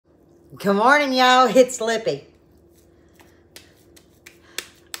Good morning, y'all. It's Lippy.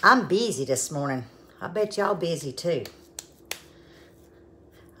 I'm busy this morning. I bet y'all busy too.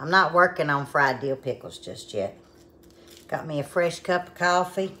 I'm not working on fried dill pickles just yet. Got me a fresh cup of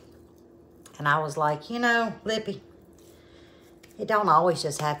coffee. And I was like, you know, Lippy, it don't always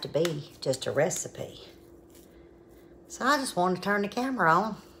just have to be just a recipe. So I just wanted to turn the camera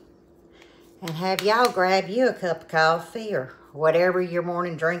on and have y'all grab you a cup of coffee or whatever your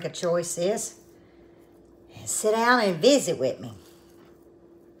morning drink of choice is and sit down and visit with me.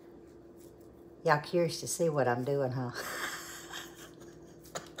 Y'all curious to see what I'm doing, huh?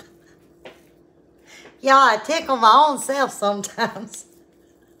 Y'all, I tickle my own self sometimes.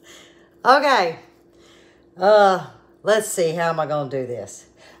 Okay. Let's see. How am I going to do this?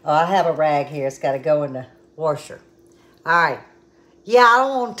 Oh, I have a rag here. It's got to go in the washer. All right. Yeah, I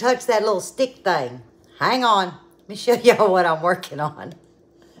don't want to touch that little stick thing. Hang on. Let me show y'all what I'm working on.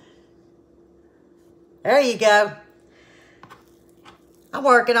 There you go. I'm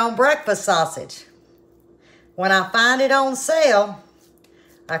working on breakfast sausage. When I find it on sale,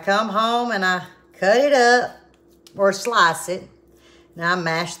 I come home and I cut it up or slice it. Now I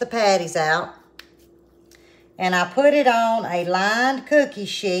mash the patties out. And I put it on a lined cookie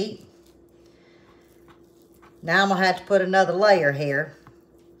sheet. Now I'm going to have to put another layer here.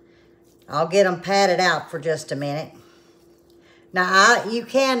 I'll get them patted out for just a minute. Now, you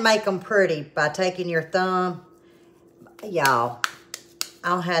can make them pretty by taking your thumb. Y'all, I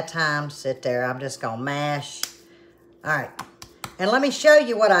don't have time to sit there. I'm just going to mash. All right. And let me show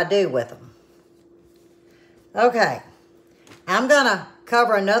you what I do with them. Okay. I'm going to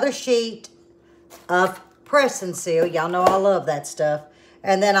cover another sheet of press and seal. Y'all know I love that stuff.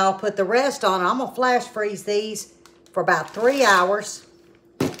 And then I'll put the rest on. I'm going to flash freeze these for about 3 hours.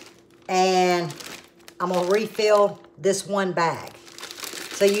 And I'm going to refill this one bag.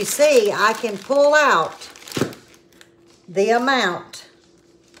 So you see, I can pull out the amount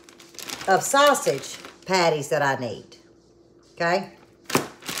of sausage patties that I need. Okay?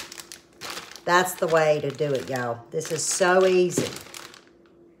 That's the way to do it, y'all. This is so easy.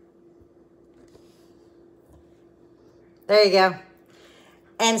 There you go.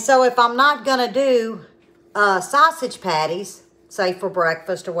 And so if I'm not going to do sausage patties, say for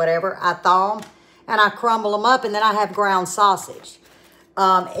breakfast or whatever, I thaw them and I crumble them up and then I have ground sausage.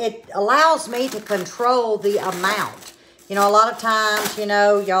 It allows me to control the amount. You know, a lot of times, you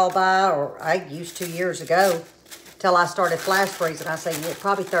know, y'all buy, or I used to years ago, till I started flash freezing, I say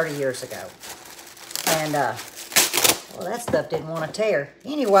probably 30 years ago. And, well, that stuff didn't want to tear.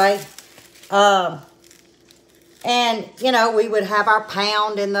 Anyway, and, you know, we would have our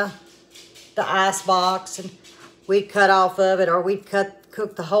pound in the ice box and we'd cut off of it, or we'd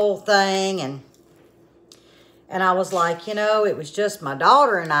cook the whole thing. And I was like, you know, it was just my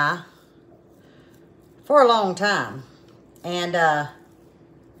daughter and I for a long time. And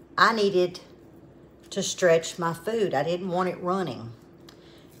I needed to stretch my food. I didn't want it running.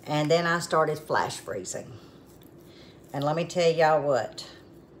 And then I started flash freezing. And let me tell y'all what.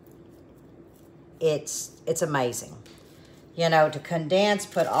 It's amazing. You know, to condense,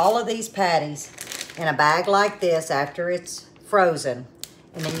 put all of these patties in a bag like this after it's frozen.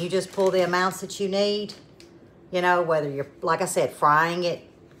 And then you just pull the amounts that you need. You know, whether you're, like I said, frying it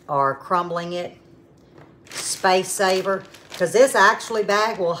or crumbling it. Space saver. Because this actually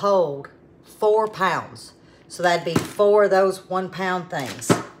bag will hold 4 pounds. So that'd be 4 of those 1 pound things.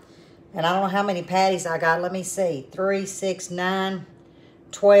 And I don't know how many patties I got. Let me see. 3, 6, 9,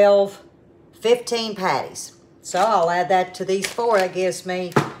 12, 15 patties. So I'll add that to these 4. That gives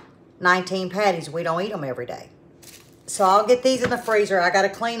me 19 patties. We don't eat them every day. So I'll get these in the freezer. I got to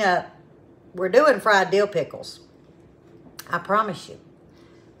clean up. We're doing fried dill pickles. I promise you.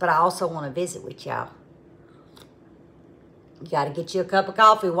 But I also want to visit with y'all. You got to get you a cup of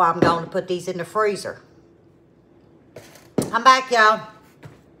coffee while I'm going to put these in the freezer. I'm back, y'all.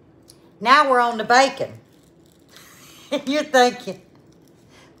 Now we're on the bacon. You're thinking,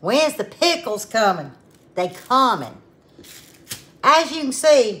 when's the pickles coming? They coming. As you can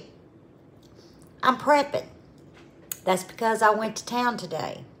see, I'm prepping. That's because I went to town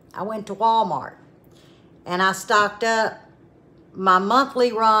today. I went to Walmart. And I stocked up my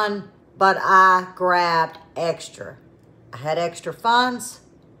monthly run, but I grabbed extra. I had extra funds.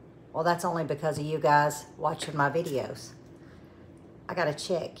 Well, that's only because of you guys watching my videos. I got a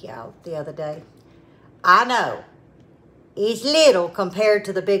check, y'all, the other day. I know. It's little compared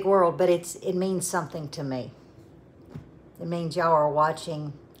to the big world, but it means something to me. It means y'all are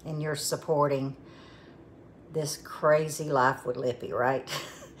watching and you're supporting this crazy life with Lippy, right?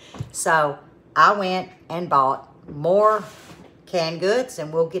 So I went and bought more canned goods,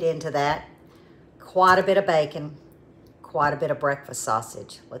 and we'll get into that. Quite a bit of bacon, quite a bit of breakfast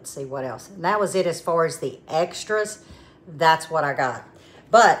sausage. Let's see what else. And that was it as far as the extras. That's what I got.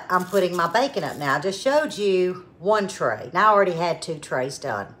 But I'm putting my bacon up now. I just showed you one tray. Now I already had 2 trays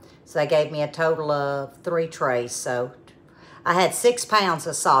done. So they gave me a total of 3 trays. So I had 6 pounds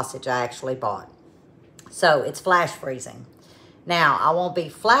of sausage I actually bought. So it's flash freezing. Now I won't be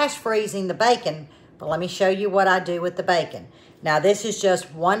flash freezing the bacon, but let me show you what I do with the bacon. Now this is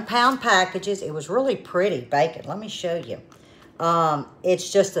just 1 pound packages. It was really pretty bacon. Let me show you. It's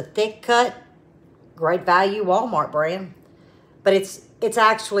just a thick cut, great value Walmart brand. But it's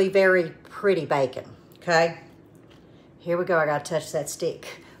actually very pretty bacon, okay? Here we go, I gotta touch that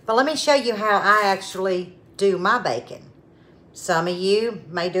stick. But let me show you how I actually do my bacon. Some of you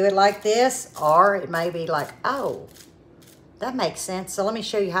may do it like this, or it may be like, oh, that makes sense. So let me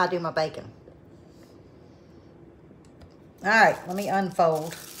show you how I do my bacon. All right, let me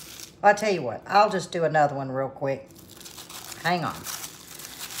unfold. I'll tell you what, I'll just do another one real quick. Hang on.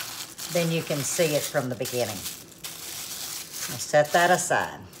 Then you can see it from the beginning. I'll set that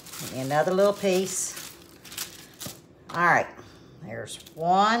aside. Give me another little piece. All right, there's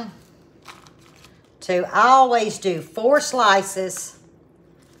 1, 2. I always do 4 slices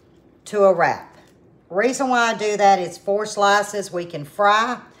to a wrap. The reason why I do that is 4 slices we can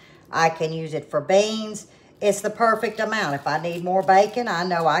fry. I can use it for beans. It's the perfect amount. If I need more bacon, I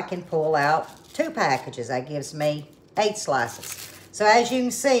know I can pull out 2 packages. That gives me 8 slices. So as you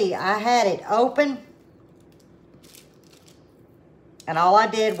can see, I had it open. And all I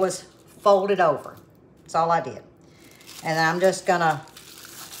did was fold it over. That's all I did. And I'm just gonna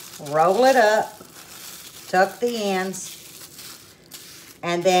roll it up, tuck the ends,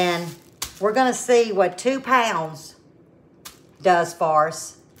 and then we're gonna see what 2 pounds does for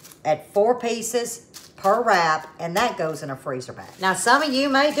us at 4 pieces per wrap, and that goes in a freezer bag. Now, some of you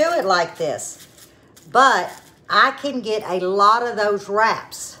may do it like this, but I can get a lot of those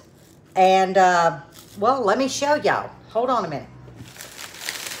wraps. And, well, let me show y'all. Hold on a minute.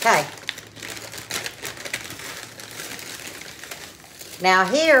 Okay. Now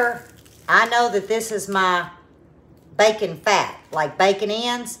here, I know that this is my bacon fat, like bacon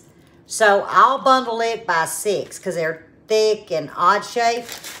ends. So I'll bundle it by 6 because they're thick and odd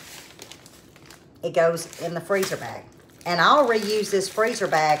shaped. It goes in the freezer bag. And I'll reuse this freezer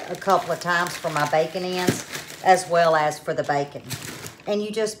bag a couple of times for my bacon ends as well as for the bacon. And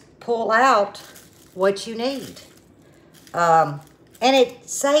you just pull out what you need. And it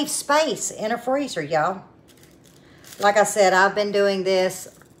saves space in a freezer, y'all. Like I said, I've been doing this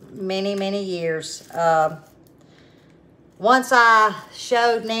many, many years. Once I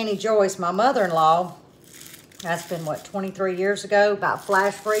showed Nanny Joyce, my mother-in-law, that's been, what, 23 years ago, about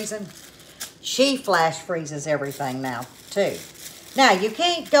flash freezing. She flash freezes everything now, too. Now, you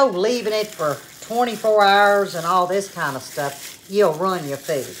can't go leaving it for 24 hours and all this kind of stuff. You'll ruin your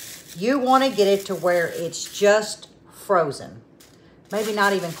food. You want to get it to where it's just frozen. Maybe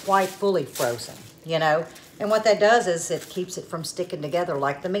not even quite fully frozen, you know. And what that does is it keeps it from sticking together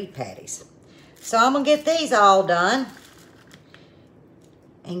like the meat patties. So I'm going to get these all done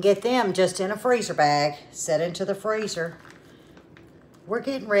and get them just in a freezer bag, set into the freezer. We're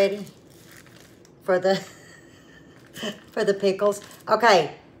getting ready for the for the pickles.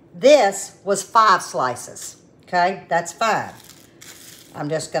 Okay, this was 5 slices. Okay, that's fine. I'm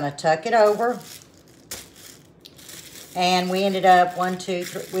just going to tuck it over. And we ended up, 1, 2,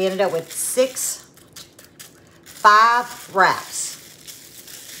 3, we ended up with 5 wraps.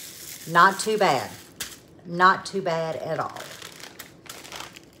 Not too bad. Not too bad at all.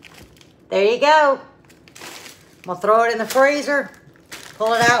 There you go. I'm going to throw it in the freezer.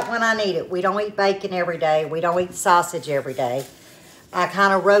 Pull it out when I need it. We don't eat bacon every day. We don't eat sausage every day. I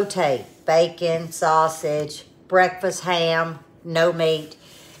kind of rotate. Bacon, sausage, breakfast ham, no meat.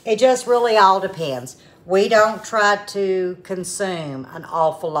 It just really all depends. We don't try to consume an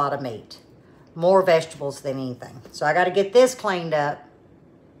awful lot of meat. More vegetables than anything. So I got to get this cleaned up.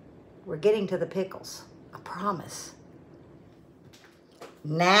 We're getting to the pickles. I promise.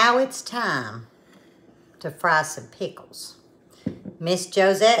 Now it's time to fry some pickles. Miss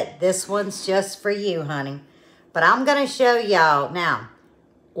Josette, this one's just for you, honey. But I'm going to show y'all. Now,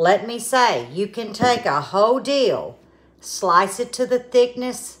 let me say, you can take a whole deal, slice it to the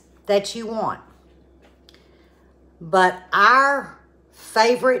thickness that you want. But our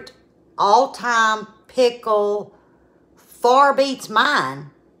favorite all-time pickle, far beats mine,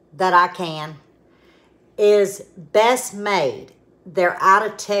 that I can, is Best Made. They're out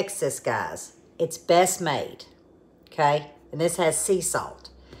of Texas, guys. It's Best Made, okay? And this has sea salt.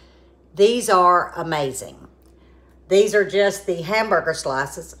 These are amazing. These are just the hamburger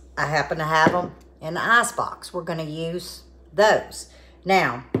slices. I happen to have them in the ice box. We're going to use those.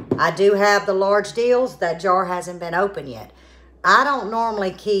 Now, I do have the large deals. That jar hasn't been opened yet. I don't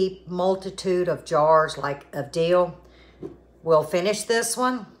normally keep multitude of jars like of deal. We'll finish this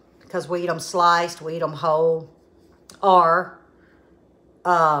one because we eat them sliced, we eat them whole. Or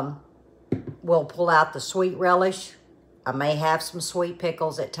we'll pull out the sweet relish. I may have some sweet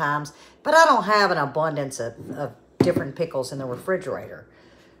pickles at times, but I don't have an abundance of different pickles in the refrigerator.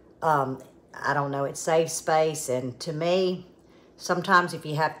 I don't know, it saves space, and to me, sometimes if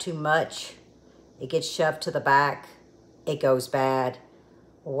you have too much, it gets shoved to the back, it goes bad.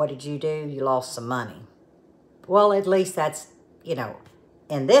 Well, what did you do? You lost some money. Well, at least that's, you know,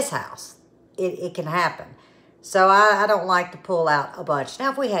 in this house, it can happen. So I don't like to pull out a bunch.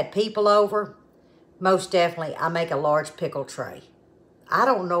 Now, if we had people over, most definitely I make a large pickle tray. I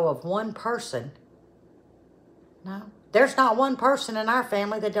don't know of one person, no, there's not one person in our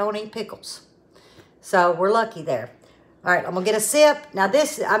family that don't eat pickles. So we're lucky there. All right, I'm gonna get a sip. Now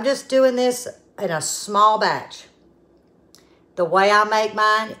this, I'm just doing this in a small batch. The way I make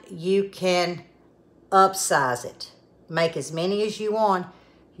mine, you can upsize it. Make as many as you want.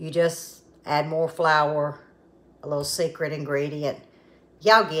 You just add more flour, a little secret ingredient.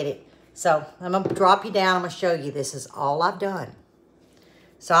 Y'all get it. So I'm gonna drop you down. I'm gonna show you this is all I've done.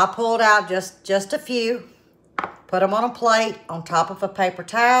 So I pulled out just a few, put them on a plate on top of a paper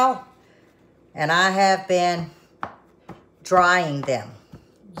towel, and I have been drying them.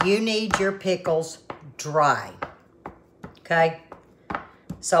 You need your pickles dry, okay?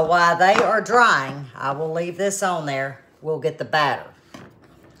 So while they are drying, I will leave this on there. We'll get the batter.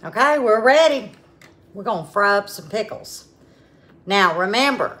 Okay, we're ready. We're gonna fry up some pickles. Now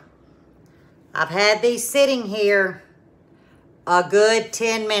remember, I've had these sitting here a good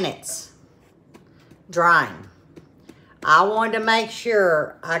 10 minutes drying. I wanted to make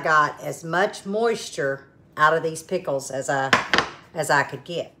sure I got as much moisture out of these pickles as I could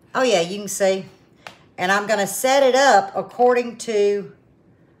get. Oh yeah, you can see. And I'm gonna set it up according to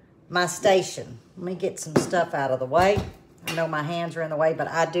my station. Let me get some stuff out of the way. I know my hands are in the way, but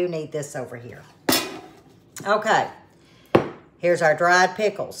I do need this over here. Okay, here's our dried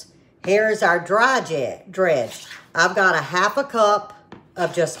pickles. Here's our dry dredge. I've got a 1/2 cup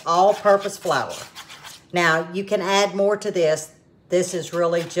of just all-purpose flour. Now, you can add more to this. This is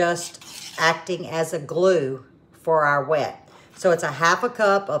really just acting as a glue for our wet. So it's a 1/2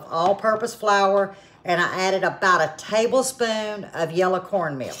 cup of all-purpose flour, and I added about a tablespoon of yellow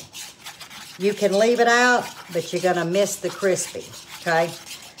cornmeal. You can leave it out, but you're gonna miss the crispy, okay?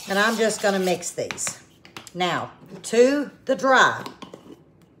 And I'm just gonna mix these. Now, to the dry,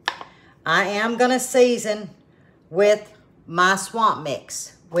 I am gonna season with my swamp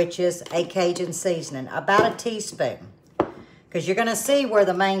mix, which is a Cajun seasoning, about a teaspoon, because you're gonna see where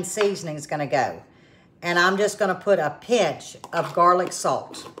the main seasoning is gonna go. And I'm just gonna put a pinch of garlic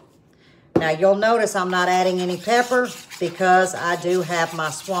salt. Now you'll notice I'm not adding any pepper because I do have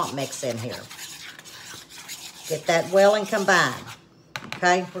my swamp mix in here. Get that well and combined.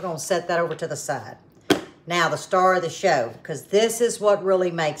 Okay, we're gonna set that over to the side. Now the star of the show, because this is what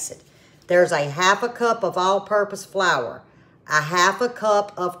really makes it. There's a 1/2 cup of all-purpose flour, a 1/2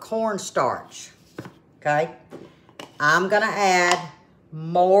 cup of cornstarch, okay? I'm gonna add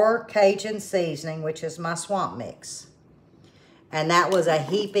more Cajun seasoning, which is my swamp mix. And that was a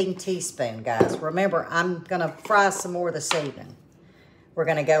heaping teaspoon, guys. Remember, I'm gonna fry some more this evening. We're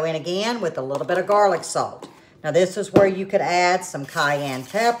gonna go in again with a little bit of garlic salt. Now this is where you could add some cayenne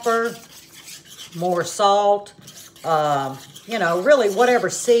pepper, more salt, you know, really whatever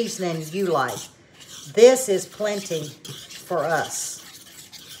seasoning you like. This is plenty for us.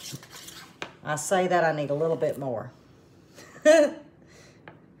 I say that I need a little bit more.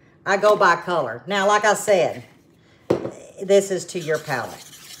 I go by color. Now, like I said, this is to your palate.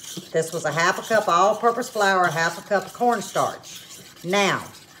 This was a 1/2 cup of all-purpose flour, a 1/2 cup of cornstarch. Now,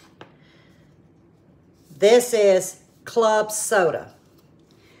 this is club soda.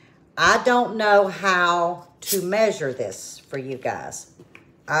 I don't know how to measure this for you guys.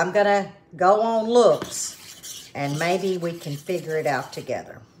 I'm gonna go on looks and maybe we can figure it out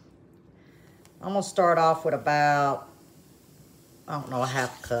together. I'm gonna start off with about, I don't know, a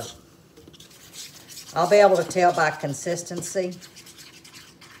 1/2 cup. I'll be able to tell by consistency.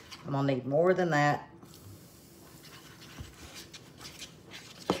 I'm gonna need more than that.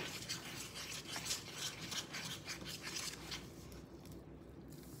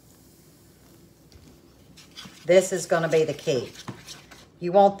 This is gonna be the key.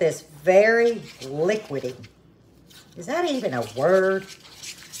 You want this very liquidy. Is that even a word?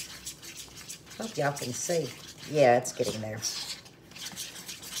 Hope y'all can see. Yeah, it's getting there.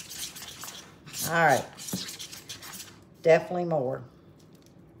 All right. Definitely more.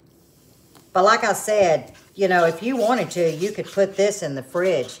 But like I said, you know, if you wanted to, you could put this in the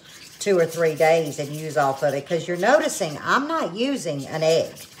fridge 2 or 3 days and use off of it, because you're noticing I'm not using an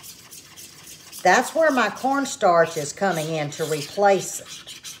egg. That's where my cornstarch is coming in to replace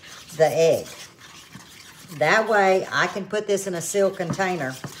the egg. That way I can put this in a sealed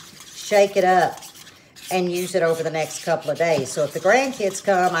container, shake it up, and use it over the next couple of days. So if the grandkids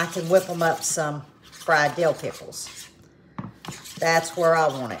come, I can whip them up some fried dill pickles. That's where I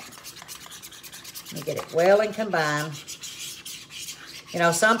want it. Let me get it well and combined. You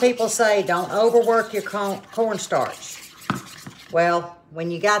know, some people say don't overwork your cornstarch. Well, when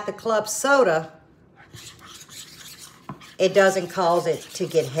you got the club soda, it doesn't cause it to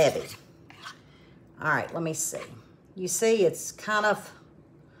get heavy. All right, let me see. You see, it's kind of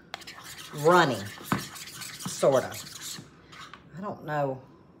runny, sort of. I don't know.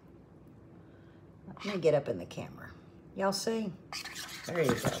 Let me get up in the camera. Y'all see? There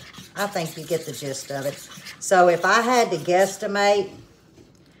you go. I think you get the gist of it. So if I had to guesstimate,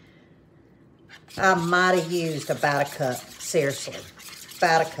 I might have used about a cup. Seriously,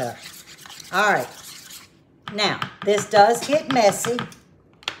 about a cup. All right. Now, this does get messy.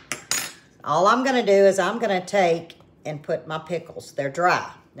 All I'm going to do is I'm going to take and put my pickles. They're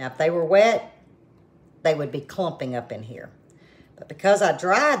dry. Now, if they were wet, they would be clumping up in here. But because I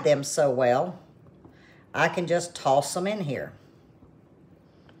dried them so well, I can just toss them in here.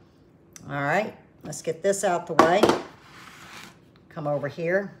 All right, let's get this out the way. Come over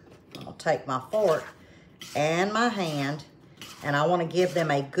here. I'll take my fork and my hand, and I want to give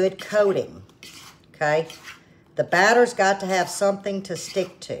them a good coating, okay? The batter's got to have something to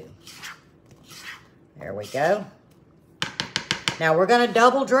stick to. There we go. Now we're going to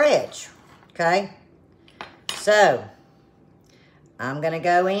double dredge, okay? So I'm going to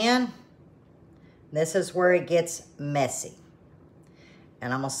go in. This is where it gets messy.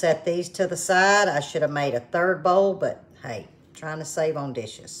 And I'm going to set these to the side. I should have made a third bowl, but hey, trying to save on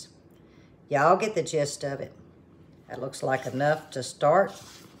dishes. Y'all get the gist of it. That looks like enough to start,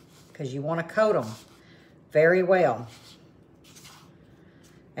 because you want to coat them very well.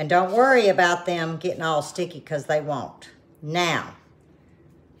 And don't worry about them getting all sticky, because they won't. Now,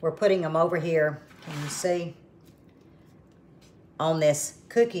 we're putting them over here, can you see? On this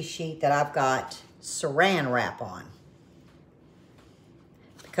cookie sheet that I've got saran wrap on.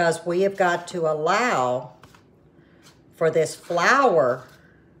 Because we have got to allow for this flour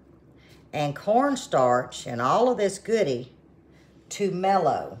and cornstarch and all of this goodie to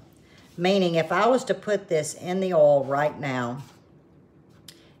mellow. Meaning if I was to put this in the oil right now,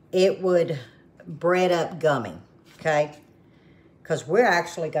 it would bread up gummy, okay? Because we're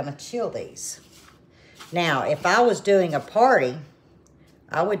actually going to chill these. Now, if I was doing a party,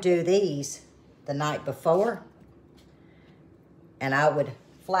 I would do these the night before, and I would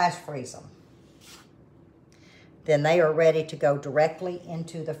flash freeze them. Then they are ready to go directly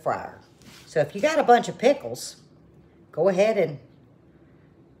into the fryer. So if you got a bunch of pickles, go ahead and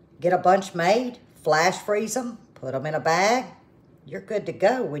get a bunch made, flash freeze them, put them in a bag. You're good to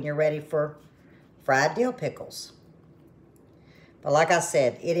go when you're ready for fried dill pickles. But like I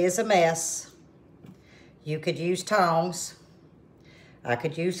said, it is a mess. You could use tongs. I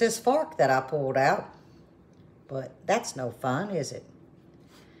could use this fork that I pulled out, but that's no fun, is it?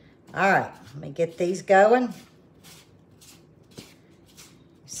 All right, let me get these going.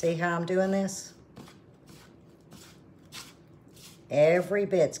 See how I'm doing this? Every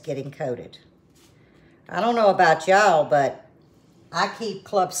bit's getting coated. I don't know about y'all, but I keep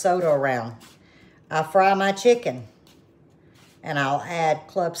club soda around. I fry my chicken, and I'll add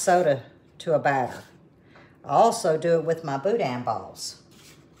club soda to a batter. I also do it with my boudin balls.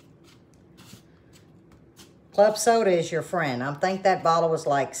 Club soda is your friend. I think that bottle was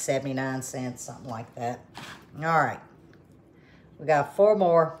like 79 cents, something like that. All right. We got 4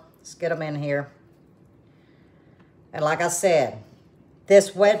 more. Let's get them in here. And like I said,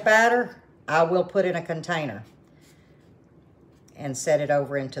 this wet batter, I will put in a container and set it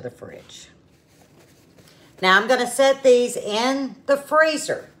over into the fridge. Now I'm going to set these in the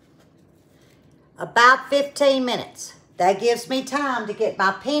freezer about 15 minutes. That gives me time to get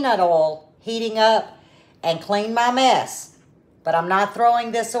my peanut oil heating up and clean my mess. But I'm not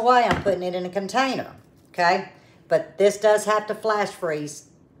throwing this away. I'm putting it in a container, okay? But this does have to flash freeze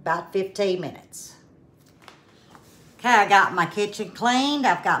about 15 minutes. Okay, I got my kitchen cleaned.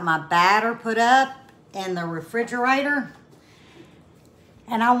 I've got my batter put up in the refrigerator.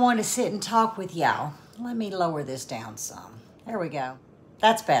 And I want to sit and talk with y'all. Let me lower this down some. There we go.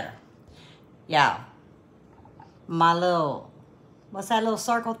 That's better. Y'all, my little, what's that little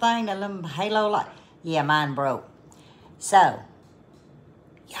circle thing? That little halo light? Yeah, mine broke. So,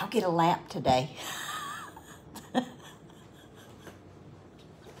 y'all get a lamp today.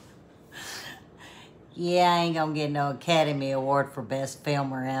 Yeah, I ain't gonna get no Academy Award for Best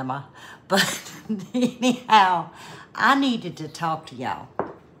Filmer, am I? But anyhow, I needed to talk to y'all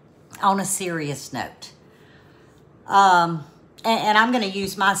on a serious note. And I'm gonna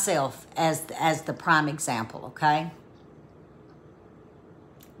use myself as the prime example, okay?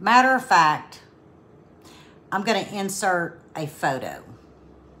 Matter of fact, I'm gonna insert a photo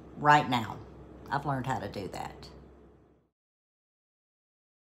right now. I've learned how to do that.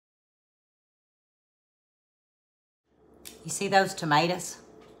 You see those tomatoes?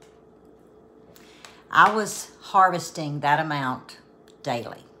 I was harvesting that amount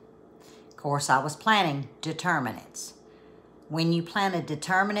daily. Of course, I was planting determinants. When you plant a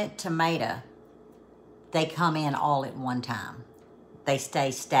determinate tomato, they come in all at one time. They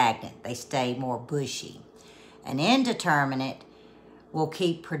stay stagnant. They stay more bushy. An indeterminate will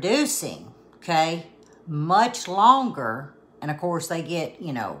keep producing, okay, much longer. And of course, they get,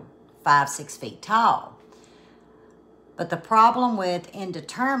 5, 6 feet tall. But the problem with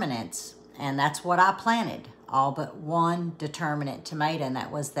indeterminates, and that's what I planted, all but one determinate tomato, and that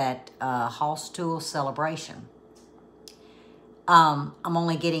was that Hallstool Celebration. I'm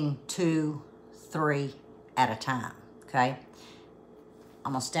only getting 2, 3 at a time, okay?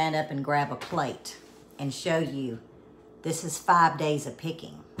 I'm gonna stand up and grab a plate and show you. This is 5 days of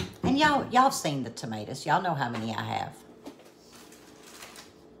picking. And y'all seen the tomatoes. Y'all know how many I have.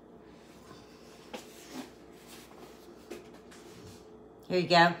 Here you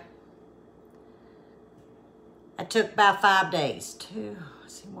go. It took about 5 days.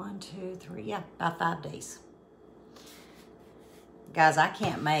 1, 2, 3, yeah, about 5 days. Guys, I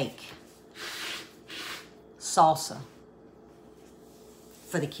can't make salsa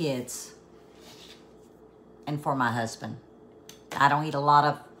for the kids and for my husband. I don't eat a lot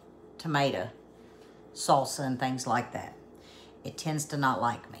of tomato salsa and things like that. It tends to not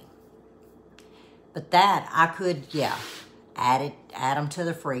like me. But that, I could, add them to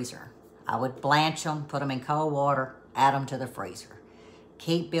the freezer. I would blanch them, put them in cold water, add them to the freezer.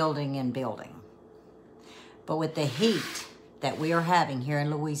 Keep building and building. But with the heat that we are having here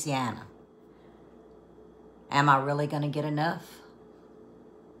in Louisiana, am I really going to get enough?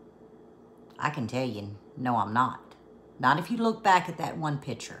 I can tell you, no, I'm not. Not if you look back at that one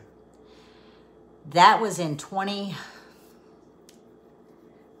picture. That was in 20...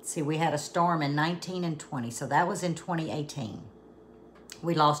 See, we had a storm in 19 and 20, so that was in 2018.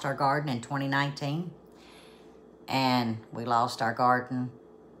 We lost our garden in 2019, and we lost our garden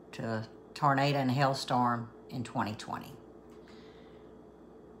to a tornado and hailstorm in 2020.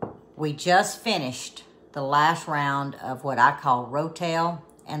 We just finished the last round of what I call rotel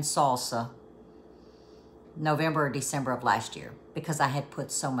and salsa November or December of last year, because I had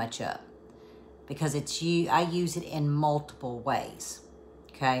put so much up. Because I use it in multiple ways.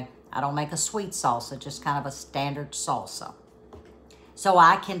 Okay, I don't make a sweet salsa, just kind of a standard salsa. So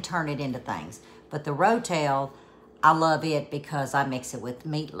I can turn it into things. But the rotel, I love it because I mix it with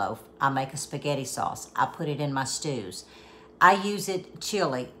meatloaf. I make a spaghetti sauce. I put it in my stews. I use it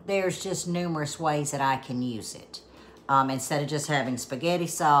chili. There's just numerous ways that I can use it. Instead of just having spaghetti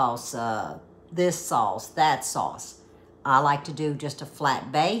sauce, this sauce, that sauce. I like to do just a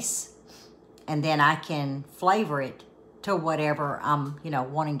flat base, and then I can flavor it to whatever I'm,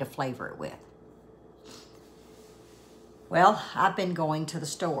 wanting to flavor it with. Well, I've been going to the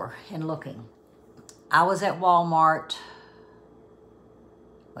store and looking. I was at Walmart.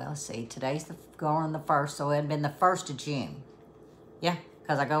 Well, let's see, today's going the 1st, so it had been the 1st of June. Yeah,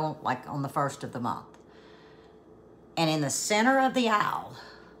 because I go like on the 1st of the month. And in the center of the aisle,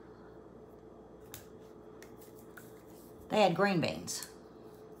 they had green beans.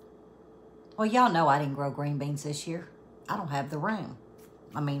 Well, y'all know I didn't grow green beans this year. I don't have the room.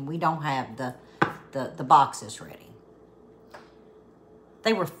 I mean, we don't have the boxes ready.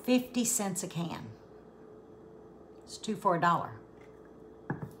 They were 50 cents a can. It's 2 for $1.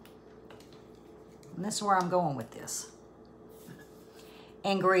 And this is where I'm going with this.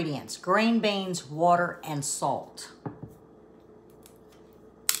 Ingredients: green beans, water, and salt.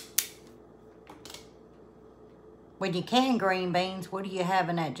 When you can green beans, what do you have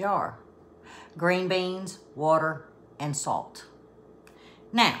in that jar? Green beans, water, and salt.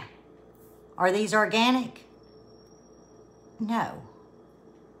 Now, are these organic? No.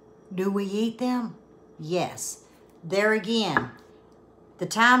 Do we eat them? Yes. There again, the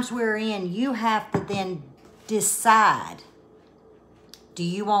times we're in, you have to then decide, do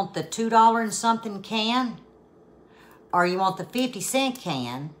you want the $2 and something can? or you want the 50-cent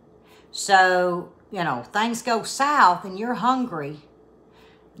can. So, you know, things go south and you're hungry.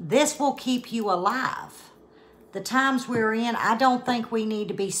 This will keep you alive. The times we're in, I don't think we need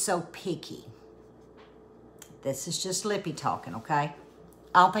to be so picky. This is just Lippy talking, okay?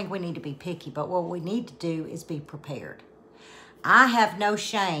 I don't think we need to be picky, but what we need to do is be prepared. I have no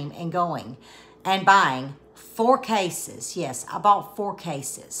shame in going and buying 4 cases. Yes, I bought 4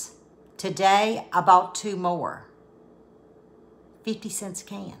 cases. Today, I bought 2 more. 50 cents a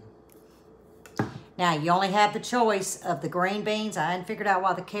can. Now, you only have the choice of the green beans. I hadn't figured out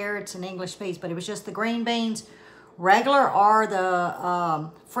why the carrots and English peas, but it was just the green beans, regular or the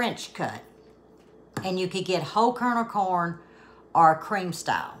French cut. And you could get whole kernel corn or cream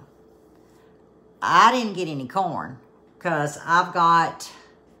style. I didn't get any corn because I've got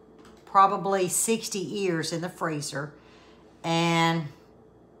probably 60 ears in the freezer and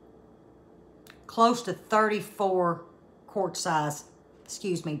close to 34 quart size,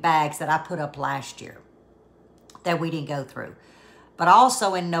 bags that I put up last year that we didn't go through. But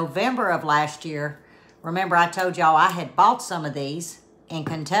also in November of last year, remember I told y'all I had bought some of these in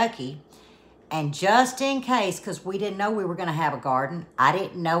Kentucky, and just in case, because we didn't know we were going to have a garden, I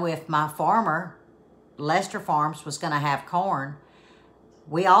didn't know if my farmer, Lester Farms, was going to have corn.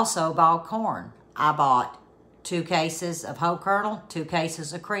 We also bought corn. I bought 2 cases of whole kernel, 2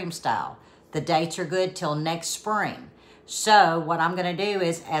 cases of cream style. The dates are good till next spring. So what I'm going to do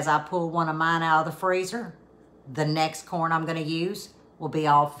is, as I pull one of mine out of the freezer, the next corn I'm going to use will be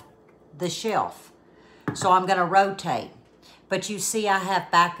off the shelf. So I'm going to rotate. But you see I have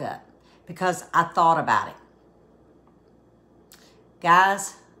backup because I thought about it.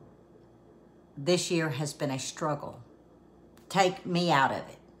 Guys, this year has been a struggle. Take me out of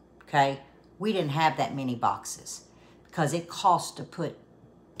it, okay? We didn't have that many boxes because it costs to put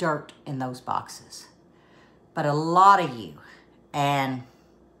dirt in those boxes. But a lot of you, and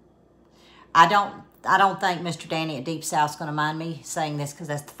I don't think Mr. Danny at Deep South's going to mind me saying this because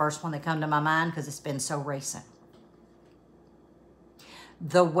that's the first one that come to my mind because it's been so recent.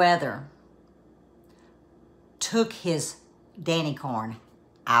 The weather took his Danny corn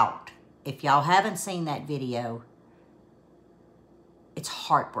out. If y'all haven't seen that video, it's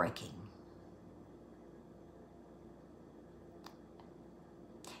heartbreaking.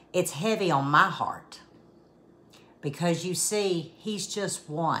 It's heavy on my heart. Because you see, he's just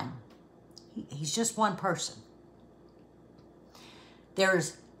one. He's just one person.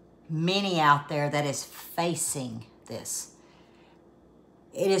 There's many out there that is facing this.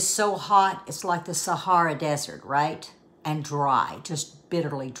 It is so hot, it's like the Sahara Desert, right? And dry, just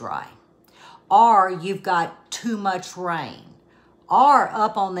bitterly dry. Or you've got too much rain. Or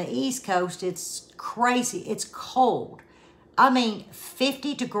up on the East Coast, it's crazy, it's cold. I mean,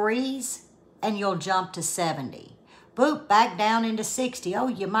 50 degrees and you'll jump to 70. Boop, back down into 60. Oh,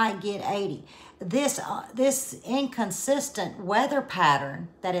 you might get 80. This inconsistent weather pattern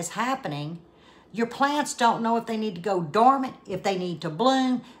that is happening, your plants don't know if they need to go dormant, if they need to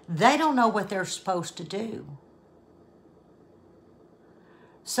bloom. They don't know what they're supposed to do.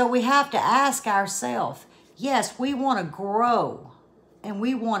 So we have to ask ourselves, yes, we want to grow and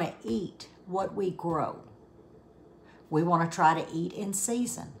we want to eat what we grow. We want to try to eat in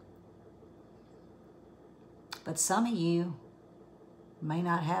season. But some of you may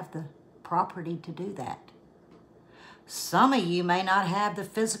not have the property to do that. Some of you may not have the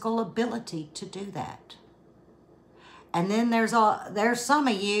physical ability to do that. And then there's some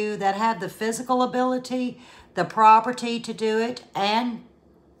of you that have the physical ability, the property to do it, and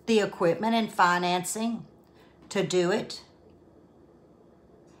the equipment and financing to do it.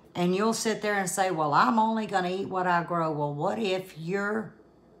 And you'll sit there and say, well, I'm only going to eat what I grow. Well, what if your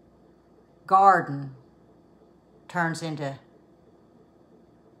garden turns into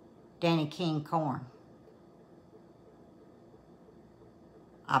Danny King corn?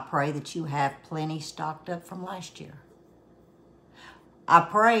 I pray that you have plenty stocked up from last year. I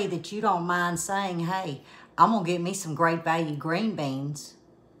pray that you don't mind saying, hey, I'm going to get me some great value green beans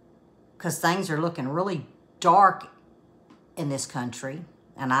because things are looking really dark in this country.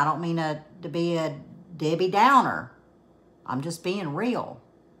 And I don't mean to be a Debbie Downer. I'm just being real.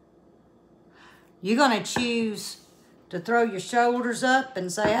 You're going to choose to throw your shoulders up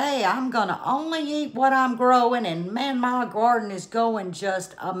and say, hey, I'm going to only eat what I'm growing, and man, my garden is going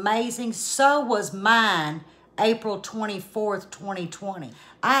just amazing. So was mine April 24th, 2020.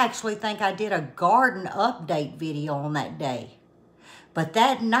 I actually think I did a garden update video on that day. But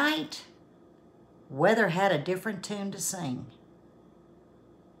that night, weather had a different tune to sing.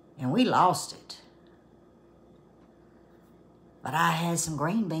 And we lost it. But I had some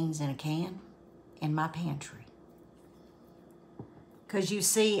green beans in a can in my pantry. Because you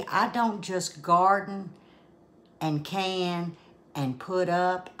see, I don't just garden and can and put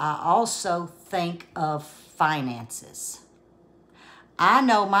up. I also think of finances. I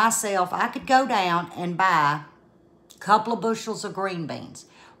know myself, I could go down and buy a couple of bushels of green beans.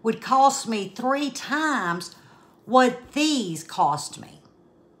 Would cost me 3 times what these cost me.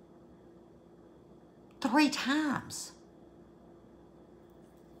 3 times.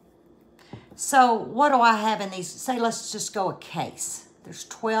 So what do I have in these? Say, let's just go a case. There's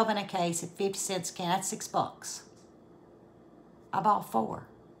 12 in a case at 50 cents a can. That's $6. I bought 4.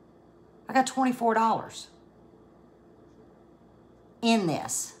 I got $24 in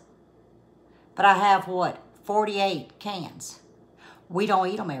this. But I have what? 48 cans. We don't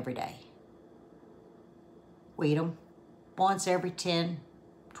eat them every day. We eat them once every 10,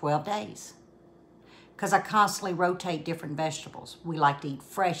 12 days. Because I constantly rotate different vegetables. We like to eat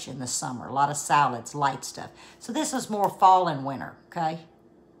fresh in the summer. A lot of salads, light stuff. So this is more fall and winter, okay?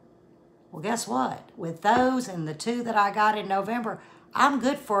 Well, guess what? With those and the 2 that I got in November, I'm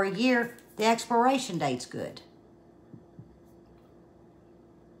good for a year. The expiration date's good.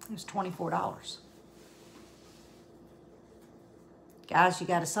 It was $24. Guys, you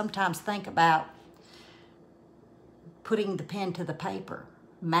got to sometimes think about putting the pen to the paper,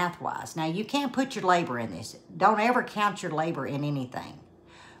 math-wise. Now, you can't put your labor in this. Don't ever count your labor in anything.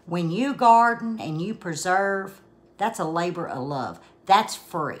 When you garden and you preserve, that's a labor of love. That's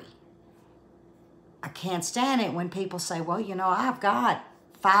free. I can't stand it when people say, well, you know, I've got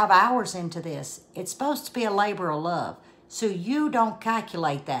 5 hours into this. It's supposed to be a labor of love. So you don't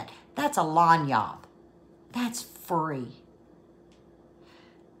calculate that. That's a lawn job. That's free.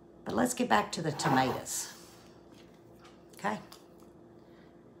 But let's get back to the tomatoes. Okay?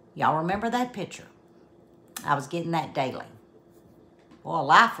 Y'all remember that picture? I was getting that daily. Well,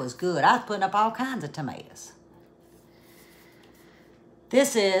 life was good. I was putting up all kinds of tomatoes.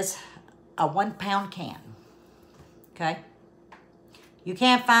 This is a 1-pound can. Okay? You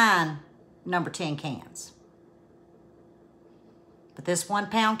can't find number 10 cans. But this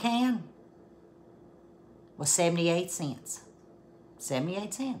 1-pound can was 78 cents.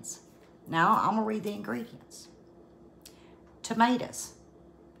 78 cents. Now, I'm going to read the ingredients. Tomatoes,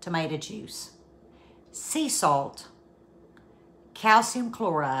 tomato juice, sea salt, calcium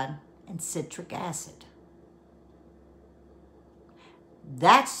chloride, and citric acid.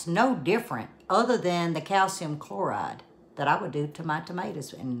 That's no different other than the calcium chloride that I would do to my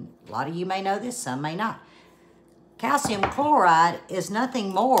tomatoes. And a lot of you may know this, some may not. Calcium chloride is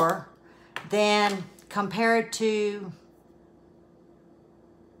nothing more than compared to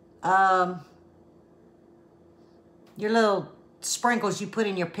your little sprinkles you put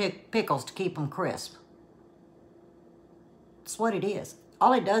in your pickles to keep them crisp. That's what it is.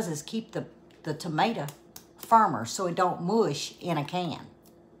 All it does is keep the tomato firmer so it don't mush in a can.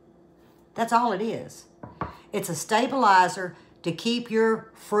 That's all it is. It's a stabilizer to keep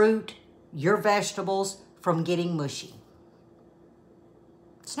your fruit, your vegetables from getting mushy.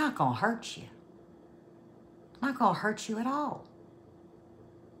 It's not going to hurt you. It's not going to hurt you at all.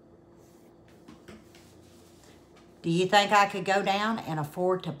 Do you think I could go down and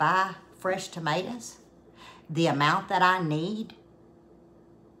afford to buy fresh tomatoes? The amount that I need?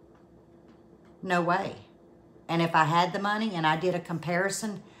 No way. And if I had the money and I did a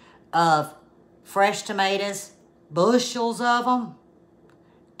comparison of fresh tomatoes, bushels of them,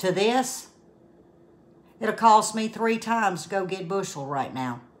 to this, it'll cost me 3 times to go get bushel right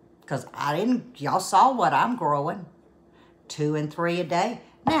now. Because y'all saw what I'm growing. 2 and 3 a day.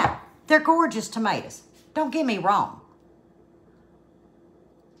 Now, they're gorgeous tomatoes. Don't get me wrong.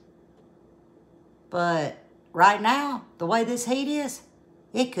 But right now, the way this heat is,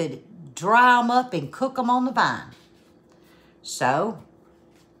 it could dry them up and cook them on the vine. So,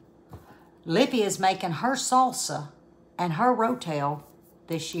 Lippy is making her salsa and her rotel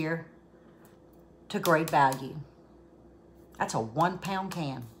this year to great value. That's a 1-pound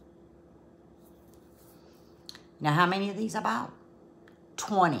can. Now, how many of these I bought?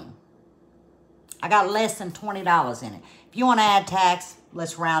 20. I got less than $20 in it. If you want to add tax,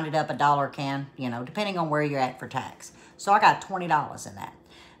 let's round it up $1 a can, you know, depending on where you're at for tax. So I got $20 in that.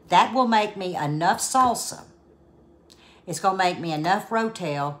 That will make me enough salsa. It's going to make me enough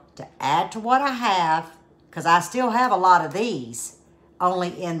rotel to add to what I have, because I still have a lot of these, only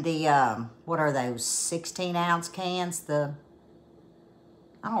in the, what are those, 16-ounce cans? I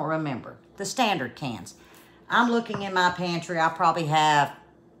don't remember. The standard cans. I'm looking in my pantry. I probably have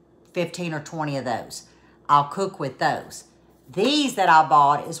 15 or 20 of those. I'll cook with those. These that I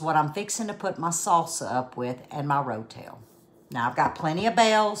bought is what I'm fixing to put my salsa up with and my rotel. Now, I've got plenty of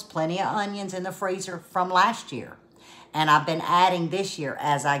bells, plenty of onions in the freezer from last year. And I've been adding this year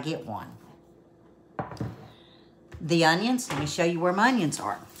as I get one. The onions, let me show you where my onions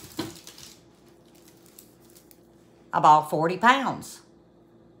are. I bought 40 pounds.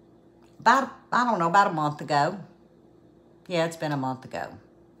 I don't know, about a month ago. Yeah, it's been a month ago.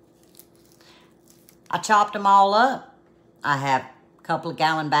 I chopped them all up. I have a couple of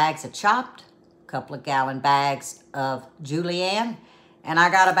gallon bags of chopped, a couple of gallon bags of julienne, and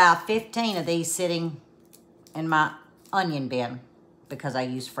I got about 15 of these sitting in my onion bin because I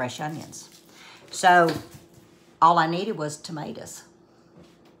use fresh onions. So all I needed was tomatoes.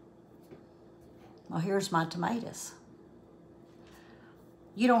 Well, here's my tomatoes.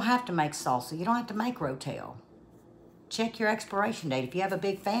 You don't have to make salsa. You don't have to make rotel. Check your expiration date. If you have a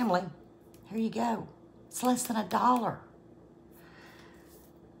big family, here you go. It's less than $1.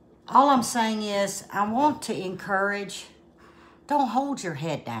 All I'm saying is I want to encourage, don't hold your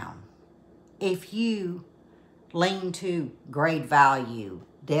head down. If you lean to Great Value,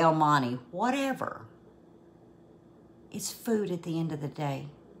 Del Monte, whatever, it's food at the end of the day.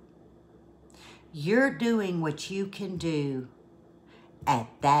 You're doing what you can do at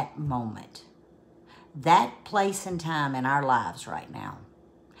that moment, that place and time in our lives right now.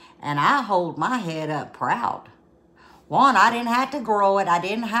 And I hold my head up proud. One, I didn't have to grow it. I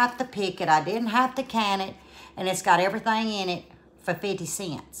didn't have to pick it. I didn't have to can it. And it's got everything in it for 50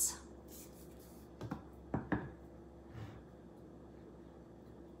 cents.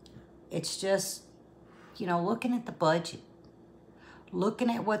 It's just, you know, looking at the budget, looking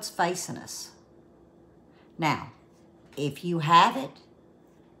at what's facing us. Now, if you have it,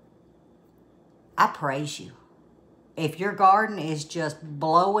 I praise you. If your garden is just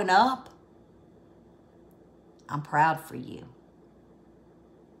blowing up, I'm proud for you.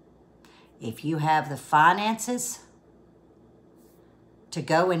 If you have the finances to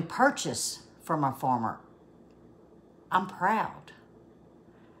go and purchase from a farmer, I'm proud.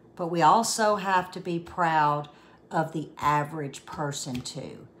 But we also have to be proud of the average person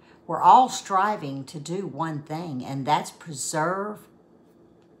too. We're all striving to do one thing, and that's preserve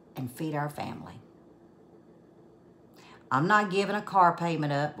and feed our family. I'm not giving a car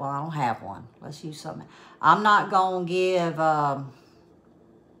payment up. Well, I don't have one. Let's use something. I'm not going to give, I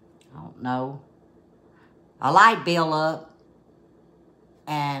don't know, a light bill up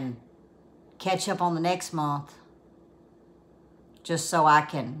and catch up on the next month just so I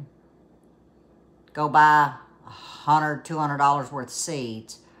can go buy $100, $200 worth of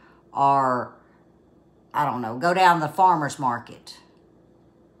seeds, or, I don't know, go down to the farmer's market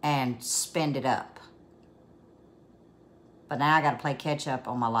and spend it up. But now I got to play catch up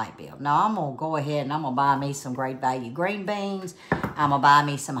on my light bill. Now I'm going to go ahead and I'm going to buy me some Great Value green beans. I'm going to buy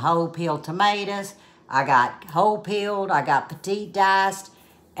me some whole peeled tomatoes. I got whole peeled, I got petite diced,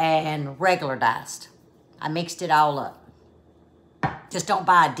 and regular diced. I mixed it all up. Just don't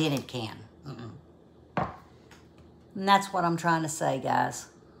buy a dented can. And that's what I'm trying to say, guys.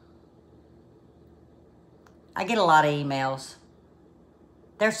 I get a lot of emails.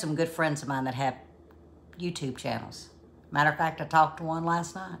 There's some good friends of mine that have YouTube channels. Matter of fact, I talked to one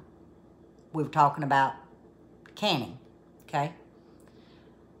last night. We were talking about canning, okay?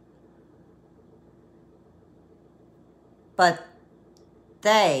 But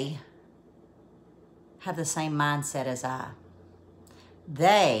they have the same mindset as I.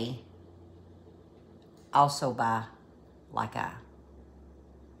 They also buy like I.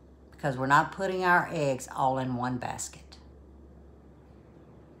 Because we're not putting our eggs all in one basket.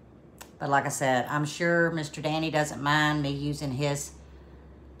 But like I said, I'm sure Mr. Danny doesn't mind me using his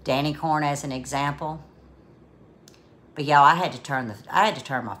Danny corn as an example. But y'all, I had to turn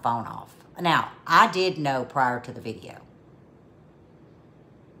my phone off. Now, I did know prior to the video.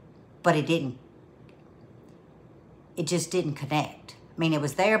 But it just didn't connect. I mean, it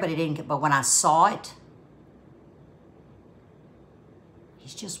was there, but it didn't. But when I saw it,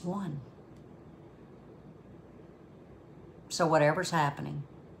 he's just one. So whatever's happening,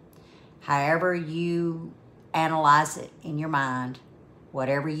 however you analyze it in your mind,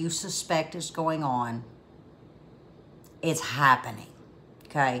 whatever you suspect is going on, it's happening,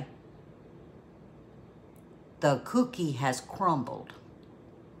 okay? The cookie has crumbled.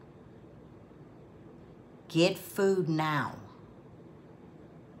 Get food now.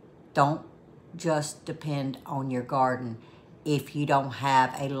 Don't just depend on your garden if you don't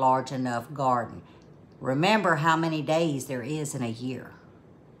have a large enough garden. Remember how many days there is in a year.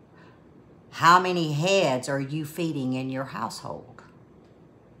 How many heads are you feeding in your household?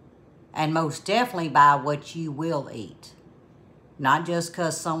 And most definitely buy what you will eat. Not just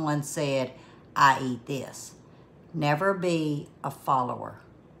because someone said, I eat this. Never be a follower.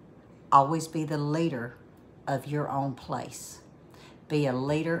 Always be the leader of your own place. Be a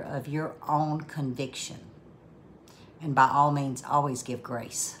leader of your own conviction. And by all means, always give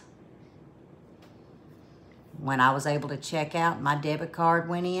grace. When I was able to check out, my debit card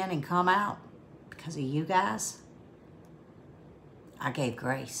went in and come out because of you guys, I gave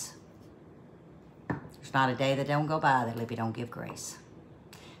grace. There's not a day that don't go by that Lippy don't give grace.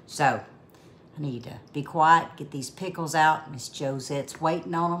 So, I need to be quiet, get these pickles out. Miss Josette's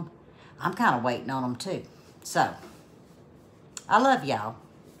waiting on them. I'm kind of waiting on them too. So, I love y'all,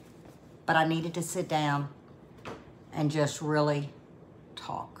 but I needed to sit down and just really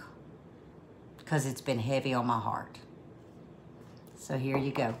talk because it's been heavy on my heart. So here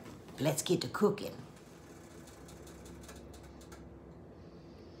you go. Let's get to cooking.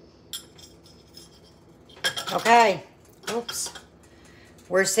 Okay, oops.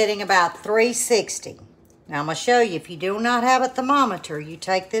 We're sitting about 360. Now I'm gonna show you, if you do not have a thermometer, you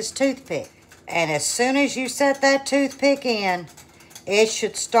take this toothpick, and as soon as you set that toothpick in, it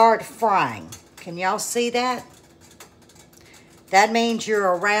should start frying. Can y'all see that? That means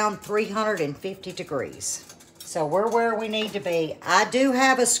you're around 350 degrees. So we're where we need to be. I do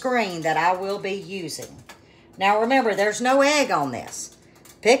have a screen that I will be using. Now remember, there's no egg on this.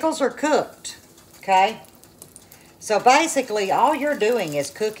 Pickles are cooked, okay? So basically, all you're doing is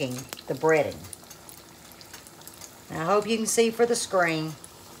cooking the breading. I hope you can see for the screen.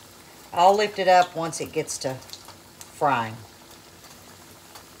 I'll lift it up once it gets to frying.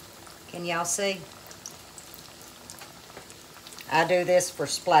 Can y'all see? I do this for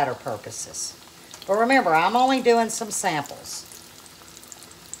splatter purposes. But remember, I'm only doing some samples.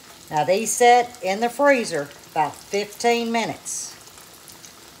 Now these set in the freezer about 15 minutes.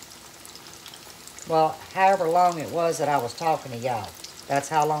 Well, however long it was that I was talking to y'all. That's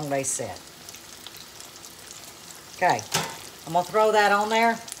how long they set. Okay, I'm gonna throw that on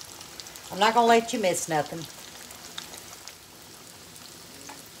there. I'm not gonna let you miss nothing.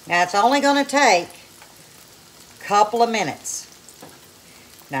 Now it's only gonna take a couple of minutes.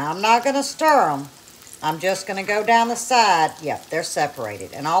 Now I'm not gonna stir them. I'm just gonna go down the side. Yep, they're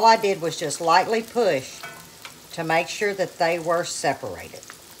separated. And all I did was just lightly push to make sure that they were separated.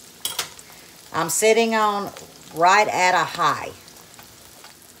 I'm sitting on right at a high.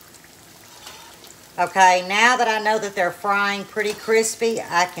 Okay, now that I know that they're frying pretty crispy,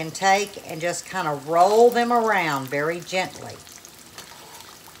 I can take and just kind of roll them around very gently.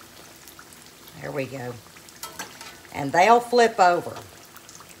 There we go. And they'll flip over.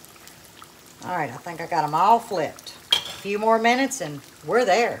 All right, I think I got them all flipped. A few more minutes and we're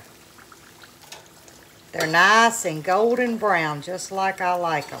there. They're nice and golden brown, just like I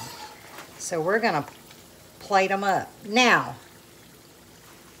like them. So we're gonna plate them up. Now,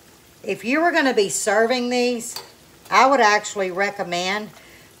 if you were gonna be serving these, I would actually recommend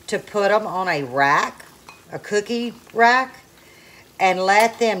to put them on a rack, a cookie rack, and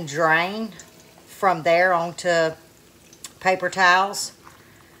let them drain from there onto paper towels.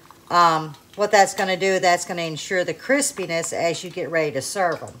 What that's gonna do, that's gonna ensure the crispiness as you get ready to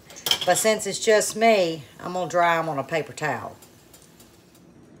serve them. But since it's just me, I'm gonna dry them on a paper towel.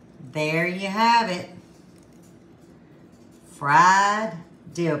 There you have it. Fried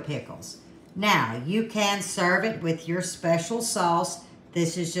dill pickles. Now, you can serve it with your special sauce.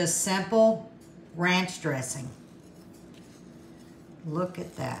 This is just simple ranch dressing. Look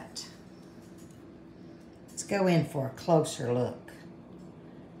at that. Let's go in for a closer look.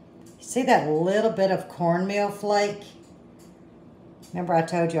 See that little bit of cornmeal flake? Remember I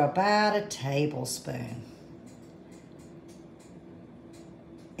told you about a tablespoon.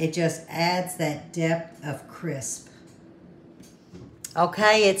 It just adds that depth of crisp.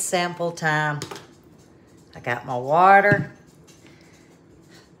 Okay, it's sample time. I got my water.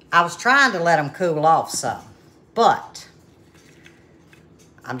 I was trying to let them cool off some, but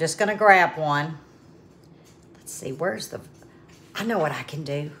I'm just gonna grab one. Let's see, where's the, I know what I can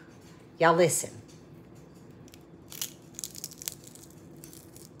do. Y'all listen.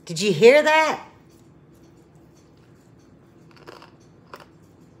 Did you hear that?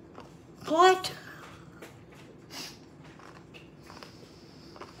 What?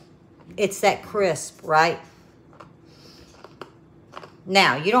 It's that crisp, right?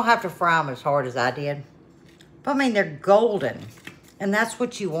 Now, you don't have to fry them as hard as I did. But I mean, they're golden. And that's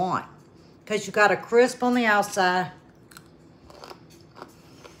what you want. Because you got a crisp on the outside.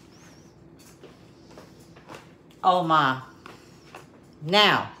 Oh my.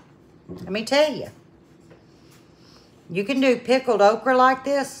 Now, let me tell you. You can do pickled okra like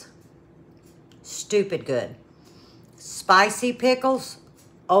this. Stupid good. Spicy pickles,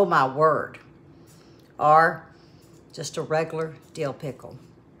 oh my word. Or just a regular dill pickle.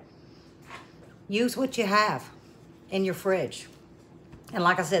 use what you have in your fridge. And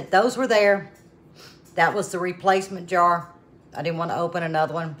like I said, those were there. That was the replacement jar. I didn't want to open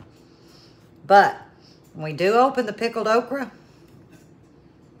another one. But when we do open the pickled okra,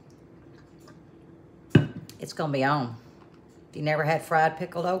 it's going to be on. If you never had fried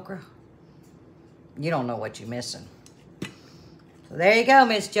pickled okra, you don't know what you're missing. So there you go,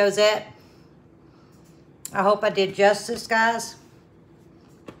 Miss Josette. I hope I did justice, guys.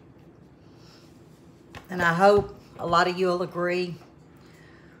 And I hope a lot of you will agree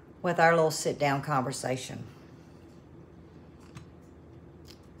with our little sit-down conversation.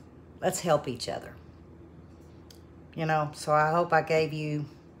 Let's help each other. You know, so I hope I gave you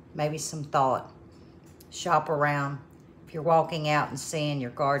maybe some thought. Shop around. If you're walking out and seeing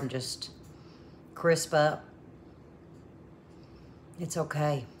your garden just crisp up, it's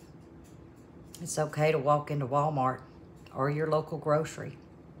okay. It's okay to walk into Walmart or your local grocery,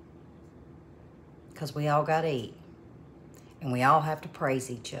 because we all got to eat. And we all have to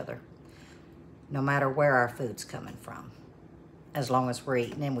praise each other, no matter where our food's coming from. As long as we're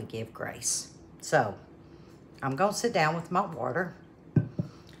eating and we give grace. So, I'm going to sit down with my water.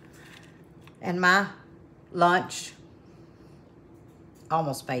 And my lunch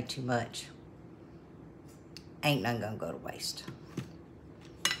almost made too much. Ain't none going to go to waste.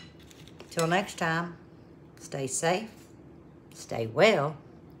 Till next time, stay safe, stay well.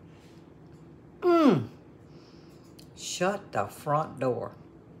 Shut the front door.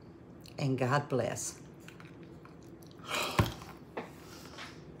 And God bless.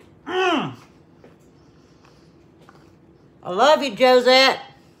 I love you, Josette.